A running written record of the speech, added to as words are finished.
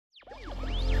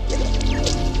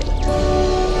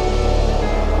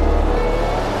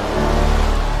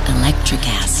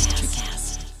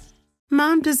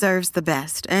Mom deserves the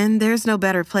best, and there's no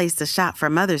better place to shop for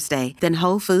Mother's Day than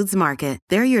Whole Foods Market.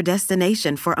 They're your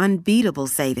destination for unbeatable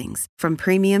savings, from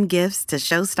premium gifts to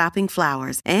show-stopping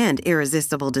flowers and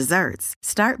irresistible desserts.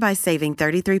 Start by saving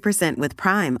 33% with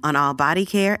Prime on all body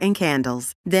care and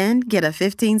candles. Then get a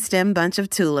 15-stem bunch of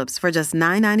tulips for just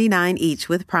 $9.99 each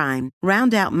with Prime.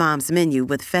 Round out Mom's menu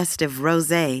with festive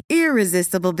rosé,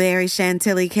 irresistible berry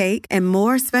chantilly cake, and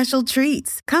more special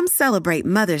treats. Come celebrate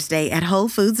Mother's Day at Whole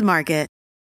Foods Market.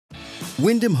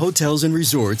 Wyndham Hotels and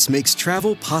Resorts makes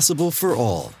travel possible for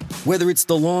all. Whether it's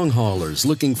the long haulers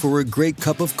looking for a great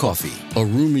cup of coffee, a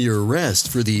roomier rest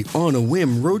for the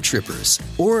on-a-whim road trippers,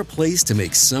 or a place to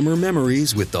make summer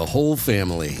memories with the whole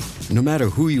family. No matter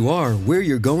who you are, where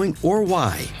you're going, or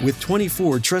why, with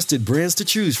 24 trusted brands to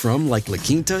choose from like La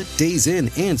Quinta, Days Inn,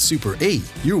 and Super 8,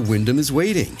 your Wyndham is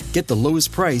waiting. Get the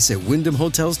lowest price at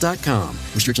WyndhamHotels.com.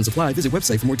 Restrictions apply. Visit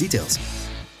website for more details.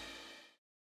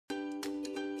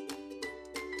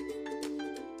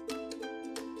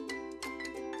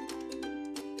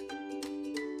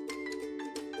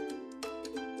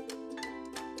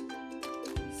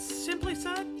 Simply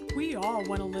said, we all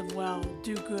want to live well,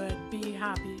 do good, be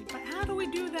happy. But how do we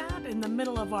do that in the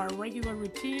middle of our regular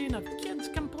routine of kids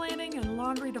complaining and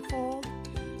laundry to fold?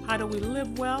 How do we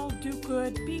live well, do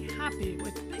good, be happy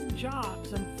with big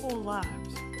jobs and full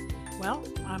lives? Well,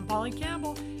 I'm Polly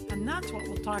Campbell, and that's what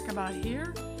we'll talk about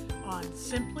here on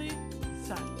Simply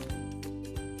Said.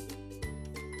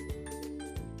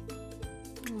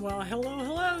 Well,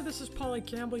 hello. This is Polly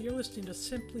Campbell. You're listening to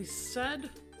Simply Said,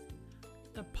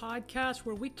 the podcast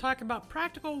where we talk about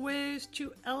practical ways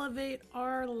to elevate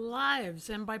our lives.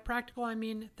 And by practical, I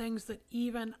mean things that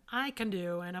even I can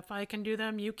do. And if I can do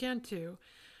them, you can too.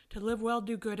 To live well,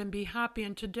 do good, and be happy.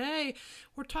 And today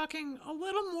we're talking a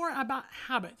little more about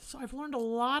habits. I've learned a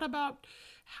lot about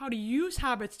how to use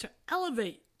habits to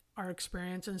elevate our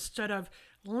experience instead of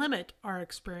limit our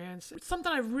experience. It's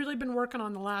something I've really been working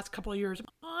on the last couple of years.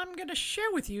 I'm going to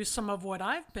share with you some of what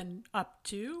I've been up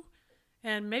to,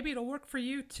 and maybe it'll work for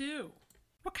you too.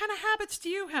 What kind of habits do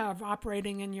you have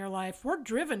operating in your life? We're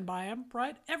driven by them,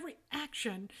 right? Every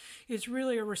action is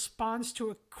really a response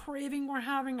to a craving we're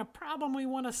having, a problem we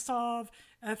want to solve,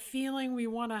 a feeling we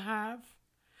want to have.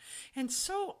 And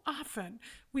so often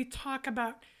we talk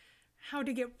about how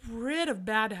to get rid of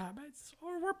bad habits,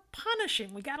 or we're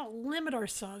punishing. We got to limit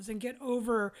ourselves and get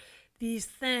over these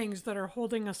things that are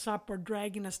holding us up or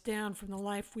dragging us down from the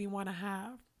life we want to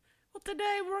have. Well,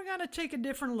 today we're going to take a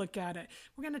different look at it.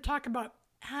 We're going to talk about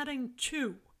adding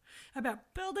to,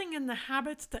 about building in the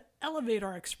habits that elevate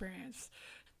our experience,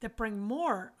 that bring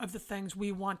more of the things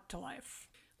we want to life.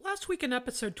 Last week in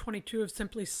episode 22 of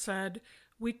Simply Said,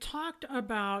 we talked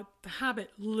about the habit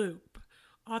loop.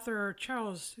 Author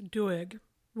Charles Duhigg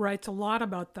writes a lot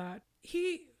about that.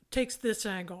 He takes this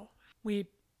angle. We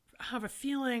have a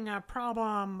feeling, a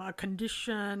problem, a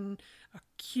condition, a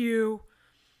cue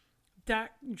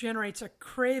that generates a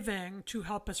craving to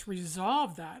help us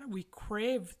resolve that. We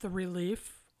crave the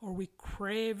relief, or we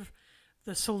crave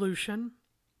the solution.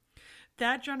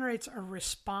 That generates a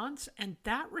response, and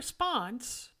that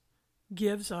response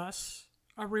gives us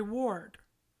a reward.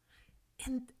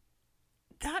 And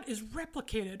that is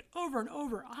replicated over and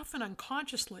over, often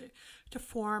unconsciously, to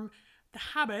form the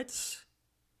habits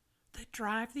that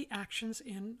drive the actions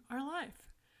in our life.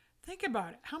 Think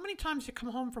about it. How many times you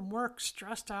come home from work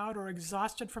stressed out or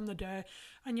exhausted from the day,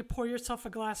 and you pour yourself a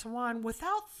glass of wine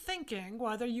without thinking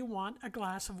whether you want a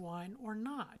glass of wine or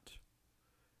not,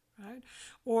 right?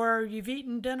 Or you've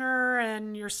eaten dinner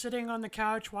and you're sitting on the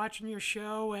couch watching your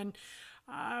show, and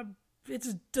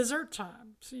it's dessert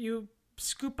time. So you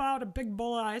scoop out a big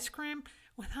bowl of ice cream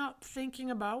without thinking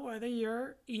about whether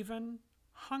you're even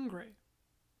hungry.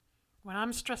 When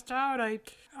I'm stressed out,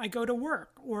 I go to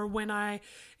work. Or when I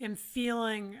am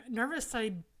feeling nervous,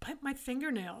 I bite my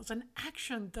fingernails, an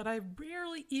action that I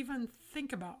rarely even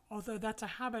think about, although that's a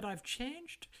habit I've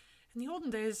changed. In the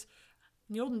olden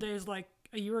days, like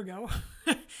a year ago,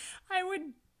 I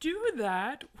would do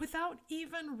that without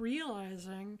even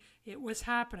realizing it was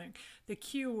happening. The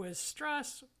cue was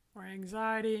stress or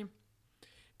anxiety.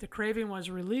 The craving was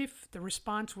relief. The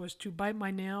response was to bite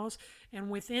my nails. And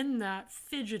within that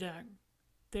fidgeting,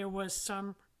 there was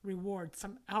some reward,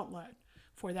 some outlet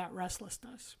for that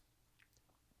restlessness.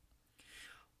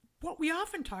 What we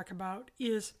often talk about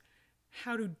is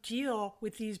how to deal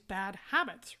with these bad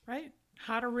habits, right?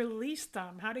 How to release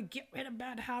them, how to get rid of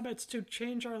bad habits to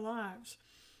change our lives.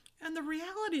 And the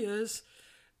reality is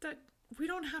that we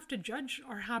don't have to judge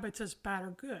our habits as bad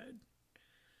or good,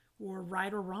 or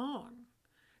right or wrong.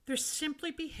 They're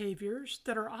simply behaviors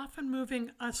that are often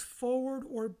moving us forward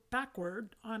or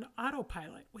backward on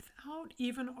autopilot without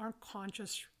even our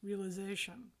conscious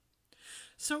realization.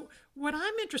 So what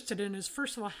I'm interested in is,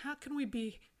 first of all, how can we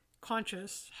be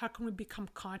conscious? How can we become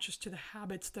conscious to the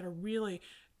habits that are really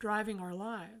driving our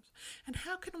lives? And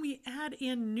how can we add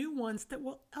in new ones that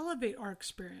will elevate our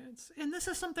experience? And this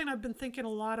is something I've been thinking a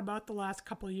lot about the last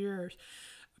couple of years.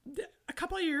 A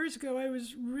couple of years ago, I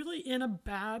was really in a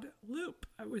bad loop.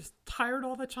 I was tired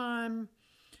all the time.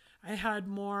 I had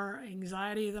more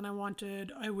anxiety than I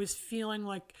wanted. I was feeling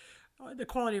like the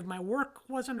quality of my work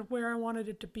wasn't where I wanted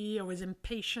it to be. I was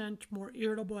impatient, more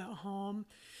irritable at home.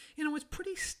 And it was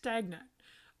pretty stagnant.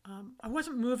 I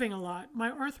wasn't moving a lot. My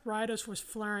arthritis was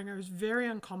flaring. I was very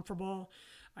uncomfortable.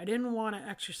 I didn't want to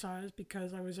exercise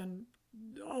because I was in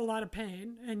a lot of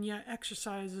pain, and yet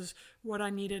exercise is what I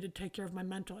needed to take care of my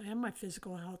mental and my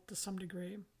physical health to some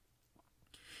degree.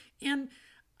 And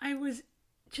I was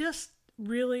just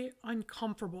really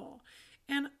uncomfortable.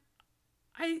 And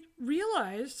I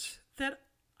realized that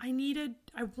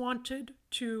I wanted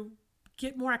to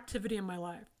get more activity in my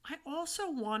life. I also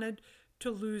wanted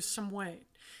to lose some weight.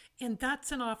 And that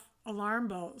sent off alarm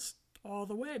bells all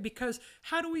the way, because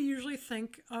how do we usually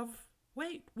think of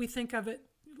weight? We think of it,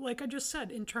 like I just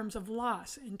said, in terms of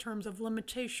loss, in terms of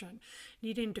limitation,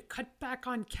 needing to cut back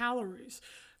on calories,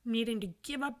 needing to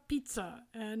give up pizza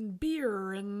and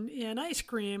beer and ice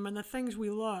cream and the things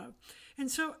we love. And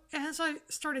so as I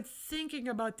started thinking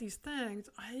about these things,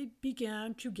 I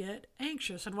began to get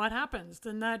anxious. And what happens?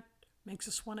 Then that makes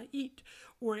us want to eat,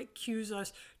 or it cues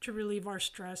us to relieve our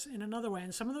stress in another way.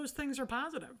 And some of those things are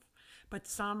positive, but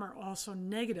some are also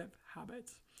negative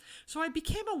habits. So I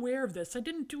became aware of this. I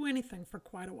didn't do anything for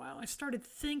quite a while. I started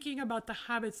thinking about the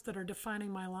habits that are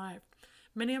defining my life.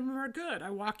 Many of them are good.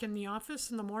 I walk in the office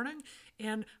in the morning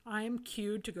and I am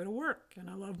cued to go to work,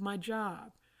 and I love my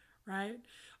job, right?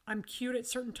 I'm cued at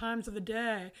certain times of the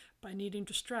day by needing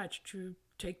to stretch, to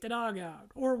take the dog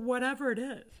out, or whatever it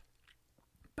is.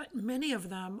 But many of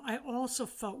them I also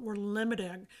felt were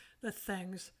limiting the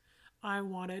things I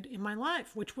wanted in my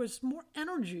life, which was more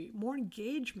energy, more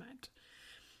engagement.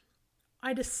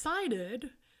 I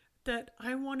decided that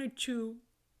I wanted to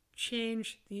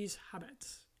change these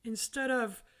habits. Instead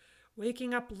of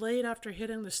waking up late after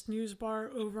hitting the snooze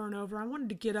bar over and over, I wanted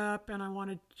to get up and I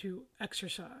wanted to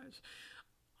exercise.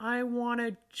 I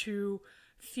wanted to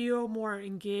feel more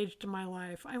engaged in my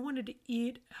life. I wanted to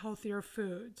eat healthier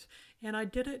foods. And I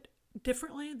did it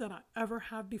differently than I ever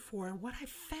have before. And what I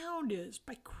found is,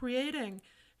 by creating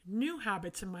new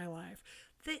habits in my life,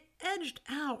 they edged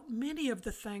out many of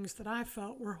the things that I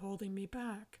felt were holding me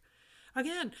back.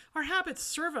 Again, our habits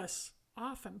serve us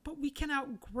often, but we can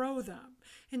outgrow them.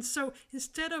 And so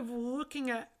instead of looking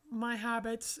at my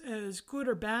habits as good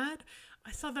or bad,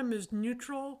 I saw them as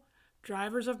neutral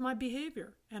drivers of my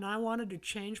behavior. And I wanted to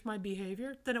change my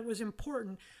behavior. Then it was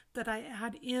important that I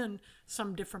add in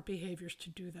some different behaviors to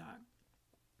do that.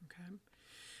 Okay.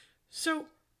 So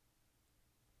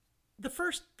the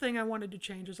first thing I wanted to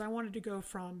change is I wanted to go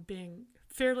from being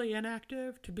fairly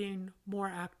inactive to being more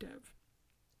active.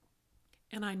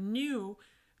 And I knew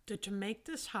that to make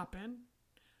this happen,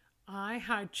 I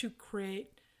had to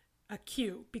create a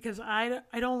cue, because I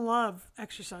don't love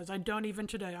exercise. I don't even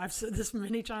today. I've said this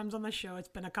many times on the show. It's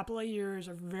been a couple of years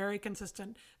of very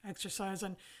consistent exercise,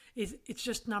 and it's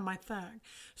just not my thing.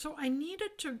 So I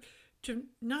needed to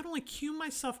not only cue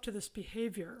myself to this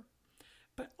behavior,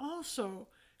 but also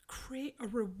create a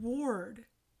reward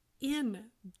in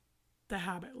the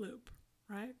habit loop,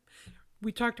 right?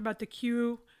 We talked about the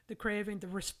cue, the craving, the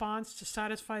response to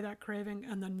satisfy that craving,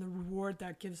 and then the reward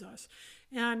that gives us.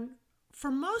 And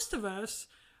for most of us,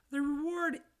 the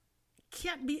reward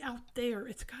can't be out there.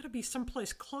 It's got to be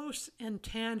someplace close and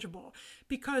tangible,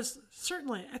 because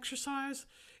certainly exercise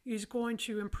is going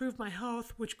to improve my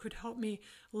health, which could help me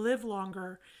live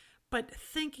longer. But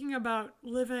thinking about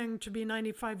living to be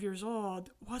 95 years old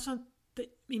wasn't the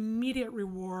immediate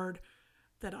reward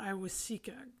that I was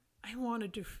seeking. I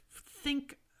wanted to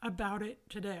think about it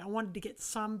today. I wanted to get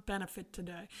some benefit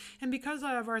today. And because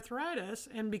I have arthritis,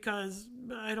 and because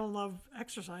I don't love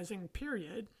exercising,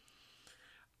 period,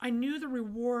 I knew the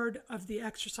reward of the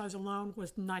exercise alone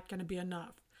was not going to be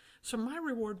enough. So my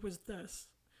reward was this.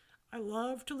 I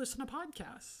love to listen to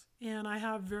podcasts, and I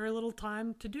have very little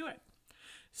time to do it.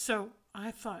 So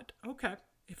I thought, okay,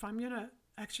 if I'm going to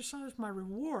exercise, my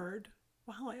reward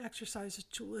while I exercise is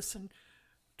to listen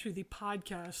to the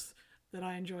podcasts that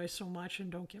I enjoy so much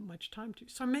and don't get much time to.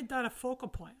 So I made that a focal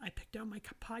point. I picked out my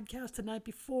podcast the night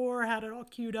before, had it all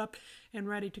queued up and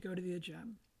ready to go to the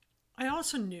gym. I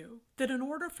also knew that in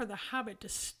order for the habit to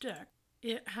stick,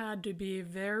 it had to be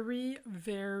very,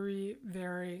 very,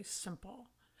 very simple.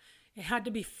 It had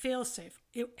to be fail-safe.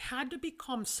 It had to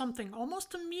become something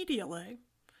almost immediately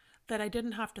that I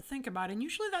didn't have to think about. And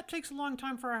usually that takes a long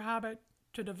time for a habit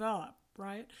to develop,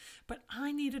 right? But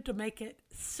I needed to make it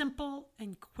simple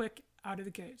and quick out of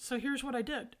the gate. So here's what I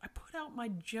did. I put out my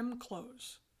gym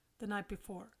clothes the night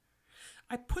before.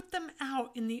 I put them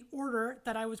out in the order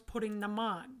that I was putting them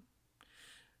on.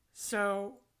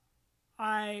 So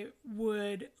I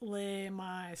would lay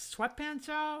my sweatpants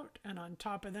out, and on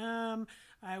top of them,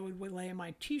 I would lay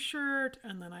my t-shirt,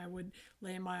 and then I would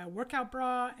lay my workout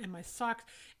bra and my socks,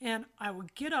 and I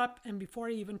would get up, and before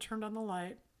I even turned on the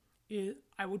light,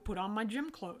 I would put on my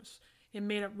gym clothes. It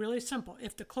made it really simple.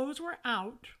 If the clothes were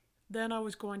out, then I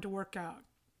was going to work out.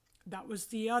 That was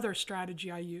the other strategy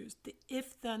I used, the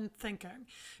if-then thinking.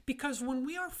 Because when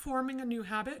we are forming a new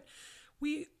habit,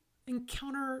 we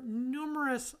encounter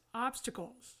numerous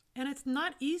obstacles, and it's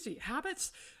not easy.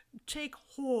 Habits take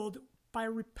hold by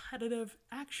repetitive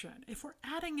action. If we're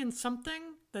adding in something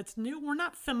that's new, we're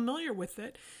not familiar with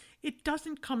it, it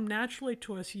doesn't come naturally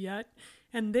to us yet,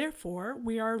 and therefore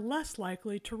we are less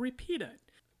likely to repeat it.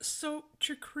 So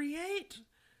to create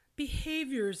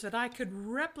behaviors that I could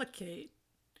replicate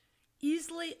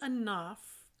easily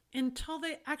enough until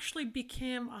they actually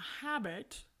became a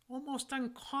habit, almost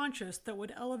unconscious, that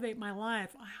would elevate my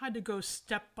life, I had to go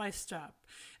step by step.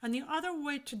 And the other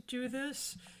way to do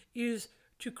this is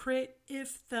to create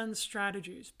if-then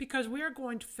strategies, because we are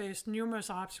going to face numerous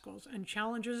obstacles and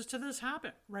challenges to this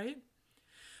habit, right?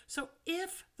 So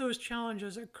if those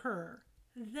challenges occur,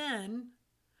 then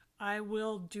I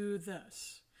will do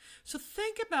this. So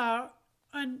think about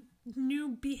a new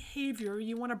behavior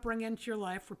you want to bring into your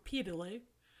life repeatedly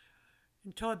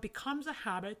until it becomes a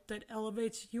habit that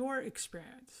elevates your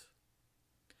experience.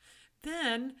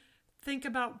 Then think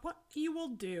about what you will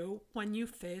do when you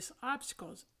face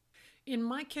obstacles. In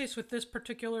my case with this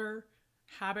particular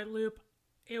habit loop,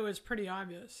 it was pretty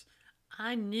obvious.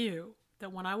 I knew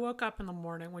that when I woke up in the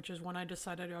morning, which is when I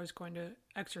decided I was going to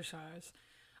exercise,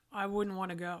 I wouldn't want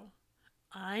to go.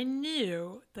 I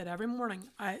knew that every morning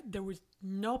there was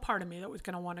no part of me that was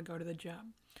going to want to go to the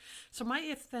gym. So my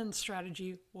if-then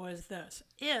strategy was this.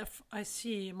 If I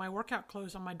see my workout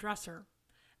clothes on my dresser,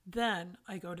 then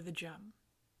I go to the gym.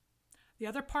 The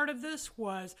other part of this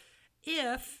was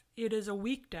if it is a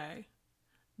weekday,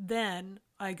 then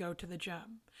I go to the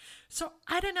gym. So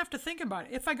I didn't have to think about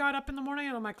it. If I got up in the morning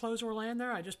and my clothes were laying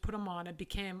there, I just put them on. It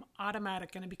became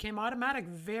automatic, and it became automatic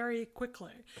very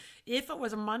quickly. If it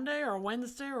was a Monday or a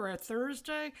Wednesday or a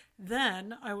Thursday,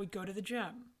 then I would go to the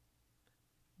gym.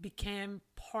 Became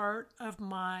part of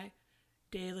my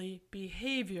daily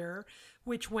behavior,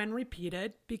 which when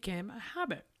repeated became a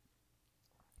habit.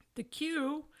 The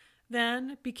cue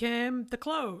then became the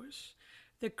clothes.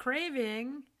 The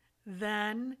craving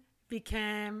then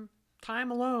became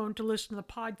time alone to listen to the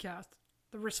podcast.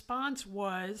 The response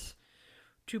was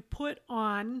to put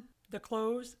on the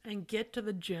clothes and get to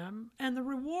the gym. And the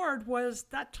reward was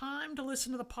that time to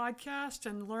listen to the podcast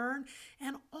and learn.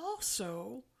 And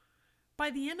also, by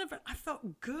the end of it, I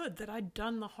felt good that I'd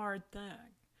done the hard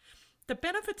thing. The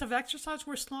benefits of exercise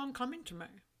were slow in coming to me.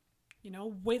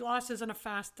 Weight loss isn't a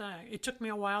fast thing. It took me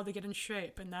a while to get in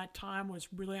shape, and that time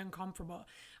was really uncomfortable.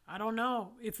 I don't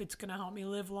know if it's going to help me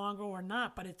live longer or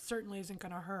not, but it certainly isn't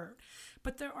going to hurt.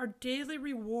 But there are daily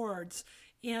rewards,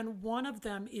 and one of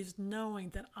them is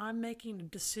knowing that I'm making a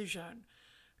decision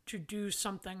to do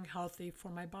something healthy for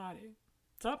my body.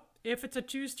 So if it's a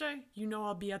Tuesday,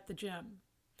 I'll be at the gym.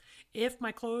 If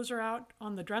my clothes are out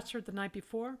on the dresser the night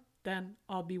before, then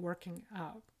I'll be working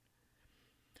out.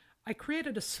 I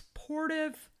created a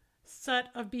supportive set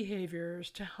of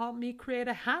behaviors to help me create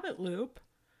a habit loop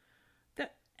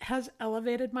that has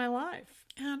elevated my life.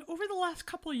 And over the last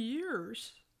couple of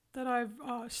years that I've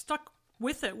stuck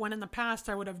with it, when in the past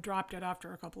I would have dropped it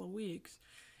after a couple of weeks,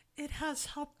 it has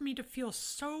helped me to feel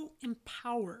so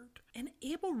empowered and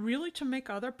able really to make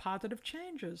other positive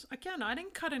changes. Again, I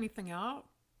didn't cut anything out.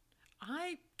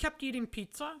 I kept eating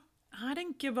pizza. I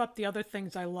didn't give up the other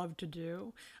things I love to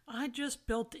do. I just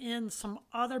built in some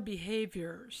other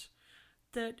behaviors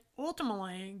that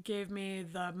ultimately gave me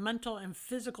the mental and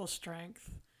physical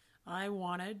strength I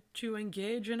wanted to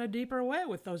engage in a deeper way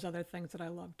with those other things that I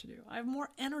love to do. I have more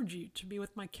energy to be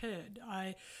with my kid.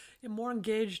 I am more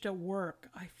engaged at work.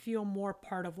 I feel more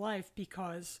part of life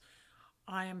because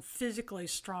I am physically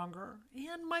stronger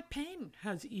and my pain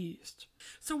has eased.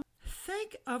 So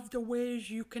think of the ways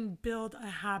you can build a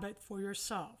habit for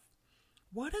yourself.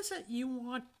 What is it you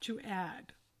want to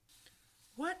add?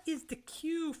 What is the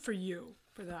cue for you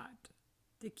for that?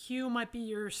 The cue might be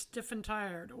you're stiff and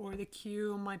tired, or the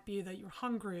cue might be that you're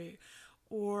hungry,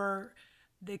 or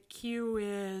the cue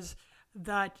is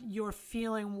that you're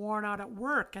feeling worn out at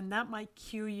work, and that might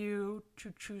cue you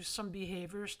to choose some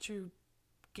behaviors to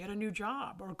get a new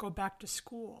job or go back to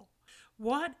school.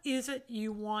 What is it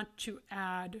you want to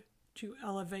add to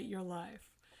elevate your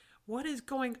life? What is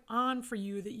going on for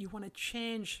you that you want to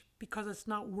change because it's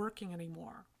not working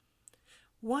anymore?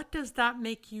 What does that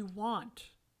make you want?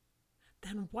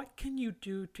 Then what can you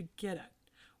do to get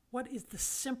it? What is the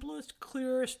simplest,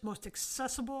 clearest, most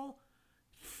accessible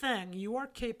thing you are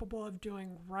capable of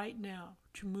doing right now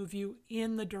to move you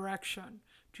in the direction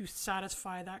to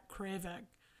satisfy that craving?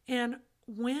 And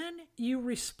when you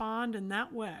respond in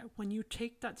that way, when you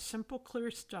take that simple, clear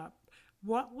step,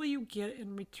 what will you get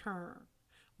in return?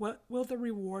 What will the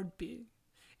reward be?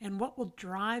 And what will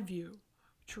drive you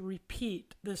to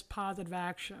repeat this positive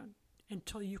action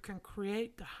until you can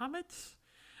create the habits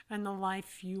and the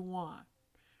life you want,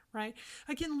 right?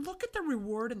 Again, look at the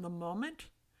reward in the moment,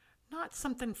 not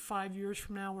something 5 years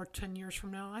from now or 10 years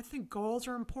from now. I think goals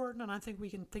are important, and I think we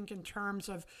can think in terms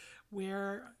of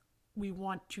where we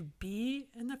want to be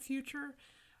in the future.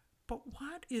 But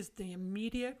what is the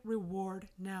immediate reward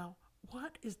now?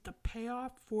 What is the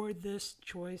payoff for this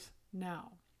choice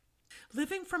now?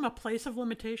 Living from a place of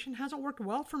limitation hasn't worked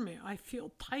well for me. I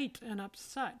feel tight and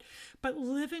upset. But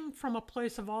living from a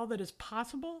place of all that is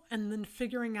possible and then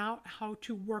figuring out how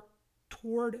to work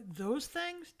toward those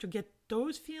things, to get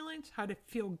those feelings, how to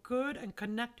feel good and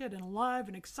connected and alive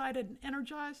and excited and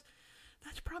energized,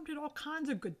 that's prompted all kinds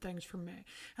of good things for me.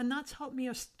 And that's helped me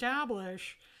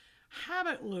establish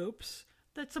habit loops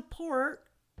that support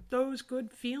those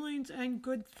good feelings and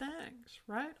good things,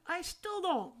 right? I still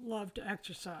don't love to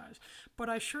exercise, but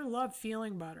I sure love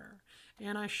feeling better.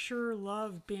 And I sure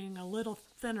love being a little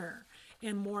thinner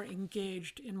and more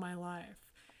engaged in my life.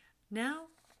 Now,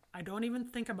 I don't even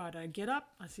think about it. I get up,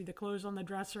 I see the clothes on the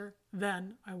dresser,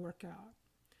 then I work out.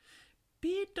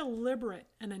 Be deliberate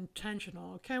and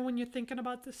intentional, okay, when you're thinking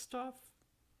about this stuff.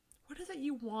 What is it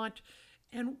you want,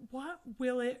 and what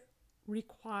will it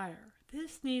require?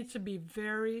 This needs to be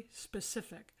very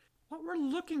specific. What we're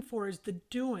looking for is the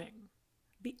doing,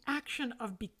 the action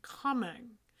of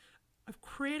becoming, of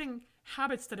creating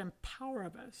habits that empower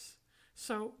us.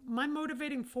 So my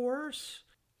motivating force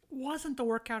wasn't the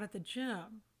workout at the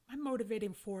gym. My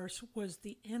motivating force was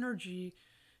the energy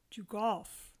to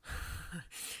golf,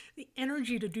 the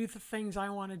energy to do the things I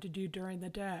wanted to do during the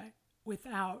day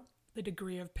without the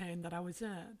degree of pain that I was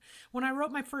in. When I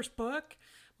wrote my first book,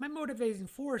 my motivating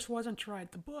force wasn't to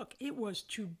write the book. It was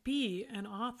to be an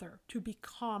author, to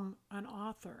become an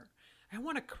author. I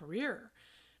want a career,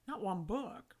 not one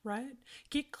book, right?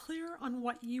 Get clear on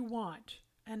what you want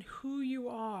and who you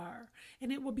are,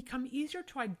 and it will become easier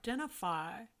to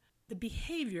identify the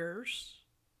behaviors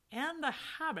and the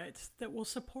habits that will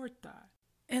support that.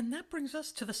 And that brings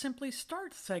us to the Simply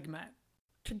Start segment.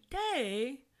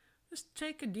 Today, just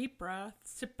take a deep breath,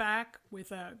 sit back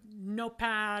with a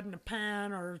notepad and a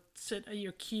pen, or sit at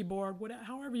your keyboard, whatever,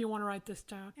 however you want to write this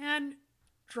down, and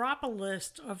drop a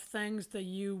list of things that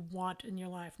you want in your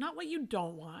life. Not what you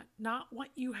don't want, not what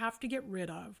you have to get rid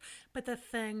of, but the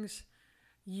things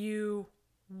you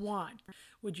want.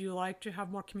 Would you like to have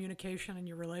more communication in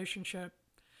your relationship?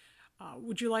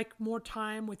 Would you like more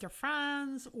time with your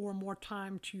friends or more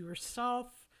time to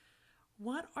yourself?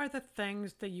 What are the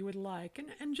things that you would like?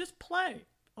 And just play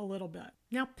a little bit.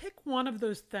 Now pick one of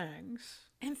those things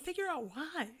and figure out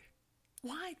why.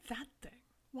 Why that thing?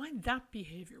 Why that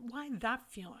behavior? Why that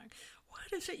feeling?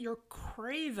 What is it you're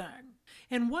craving?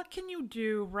 And what can you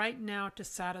do right now to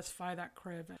satisfy that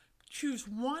craving? Choose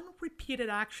one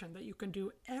repeated action that you can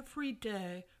do every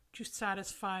day to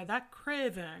satisfy that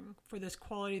craving for this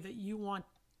quality that you want,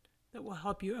 that will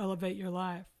help you elevate your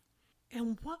life.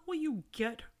 And what will you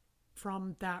get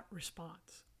from that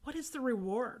response? What is the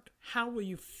reward? How will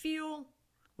you feel?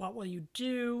 What will you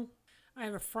do? I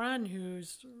have a friend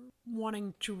who's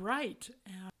wanting to write,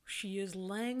 and she is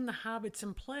laying the habits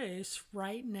in place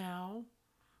right now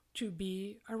to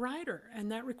be a writer.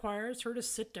 And that requires her to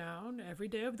sit down every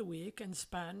day of the week and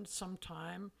spend some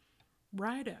time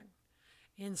writing.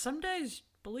 And some days,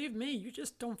 believe me, you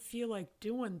just don't feel like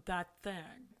doing that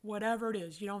thing. Whatever it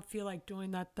is, you don't feel like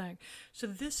doing that thing. So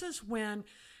this is when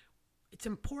it's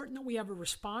important that we have a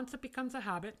response that becomes a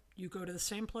habit. You go to the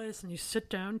same place and you sit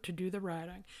down to do the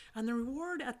writing. And the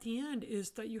reward at the end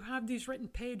is that you have these written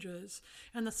pages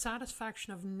and the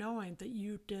satisfaction of knowing that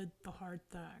you did the hard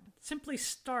thing. Simply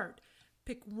start.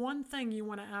 Pick one thing you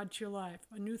want to add to your life,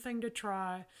 a new thing to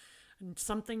try, and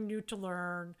something new to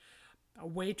learn, a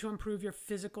way to improve your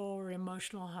physical or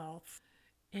emotional health.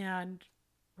 and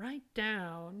write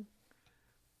down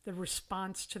the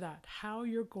response to that, how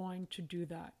you're going to do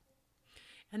that.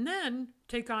 And then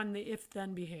take on the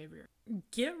if-then behavior.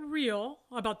 Get real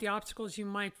about the obstacles you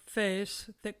might face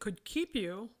that could keep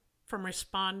you from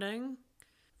responding,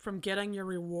 from getting your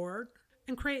reward,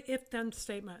 and create if-then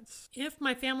statements. If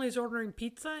my family is ordering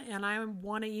pizza and I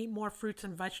want to eat more fruits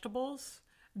and vegetables,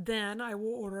 then I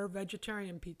will order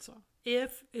vegetarian pizza.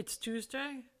 If it's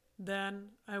Tuesday, then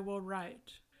I will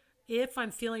write. If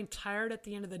I'm feeling tired at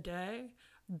the end of the day,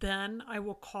 then I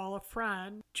will call a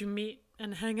friend to meet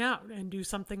and hang out and do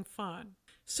something fun.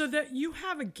 So that you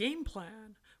have a game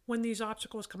plan when these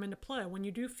obstacles come into play, when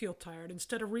you do feel tired,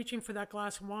 instead of reaching for that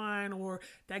glass of wine or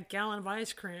that gallon of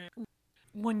ice cream.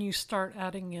 When you start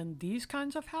adding in these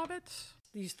kinds of habits,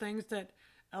 these things that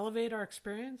elevate our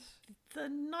experience, the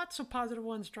not so positive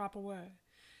ones drop away.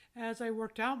 As I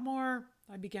worked out more,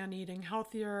 I began eating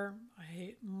healthier. I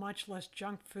ate much less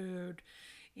junk food.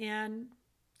 And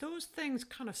those things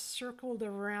kind of circled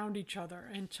around each other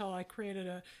until I created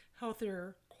a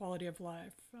healthier quality of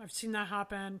life. I've seen that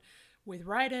happen with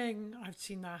writing. I've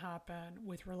seen that happen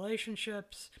with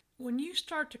relationships. When you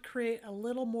start to create a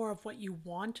little more of what you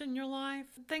want in your life,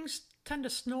 things tend to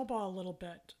snowball a little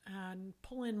bit and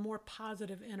pull in more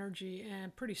positive energy.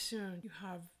 And pretty soon you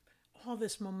have all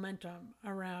this momentum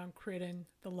around creating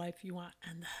the life you want.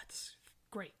 And that's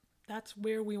great. That's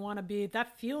where we want to be.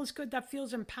 That feels good. That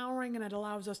feels empowering. And it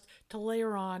allows us to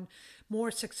layer on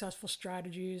more successful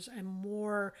strategies and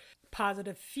more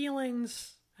positive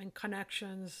feelings and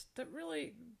connections that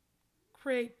really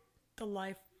create the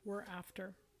life we're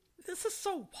after. This is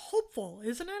so hopeful,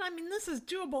 isn't it? I mean, this is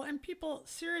doable. And people,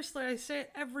 seriously, I say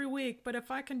it every week, but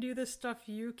if I can do this stuff,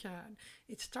 you can.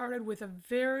 It started with a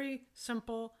very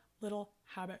simple little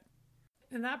habit.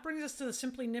 And that brings us to the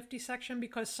Simply Nifty section,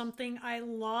 because something I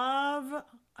love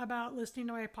about listening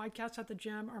to my podcast at the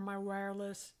gym are my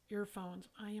wireless earphones.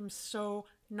 I am so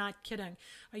not kidding.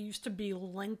 I used to be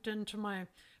linked into my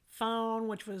phone,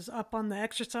 which was up on the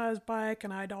exercise bike,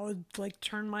 and I'd always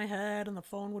turn my head and the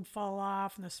phone would fall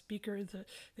off and the speakers,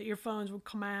 the earphones would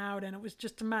come out, and it was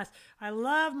just a mess. I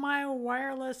love my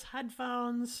wireless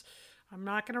headphones. I'm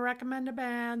not going to recommend a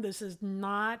band. This is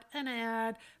not an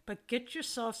ad, but get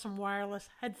yourself some wireless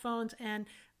headphones, and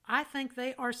I think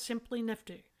they are simply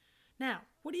nifty. Now,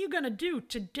 what are you going to do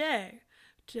today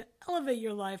to elevate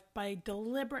your life by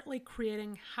deliberately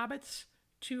creating habits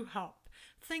to help?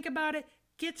 Think about it.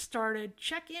 Get started.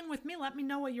 Check in with me. Let me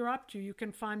know what you're up to. You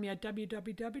can find me at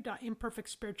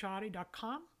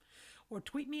www.imperfectspirituality.com or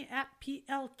tweet me at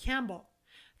PLCampbell.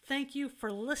 Thank you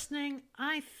for listening.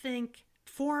 I think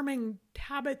forming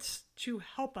habits to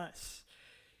help us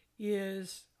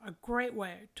is a great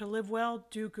way to live well,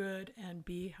 do good, and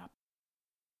be happy.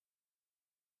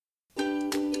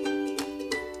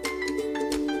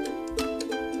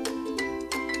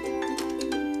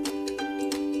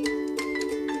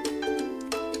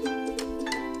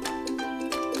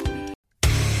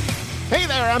 Hey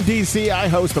there, I'm DC. I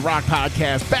host the rock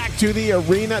podcast, Back to the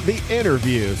Arena, The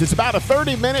Interviews. It's about a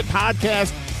 30-minute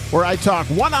podcast where I talk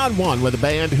one-on-one with a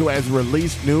band who has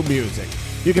released new music.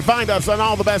 You can find us on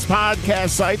all the best podcast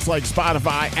sites like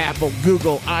Spotify, Apple,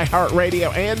 Google,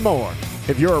 iHeartRadio, and more.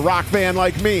 If you're a rock fan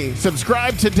like me,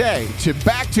 subscribe today to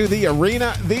Back to the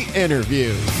Arena, The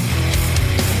Interviews.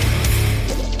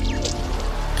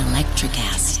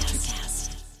 Electricast.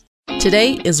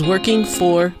 Today is working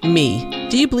for me.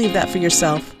 Do you believe that for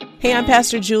yourself? Hey, I'm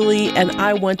Pastor Julie, and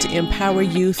I want to empower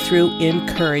you through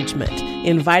encouragement.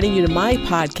 Inviting you to my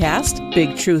podcast,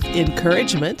 Big Truth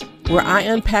Encouragement, where I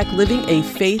unpack living a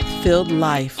faith-filled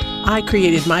life. I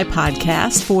created my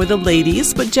podcast for the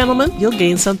ladies, but gentlemen, you'll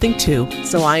gain something too.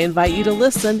 So I invite you to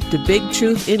listen to Big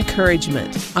Truth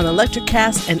Encouragement on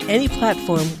Electricast and any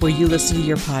platform where you listen to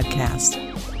your podcast.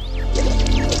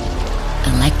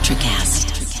 Electricast.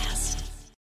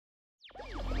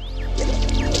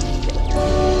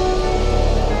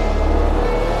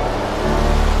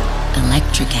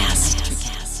 Electricast.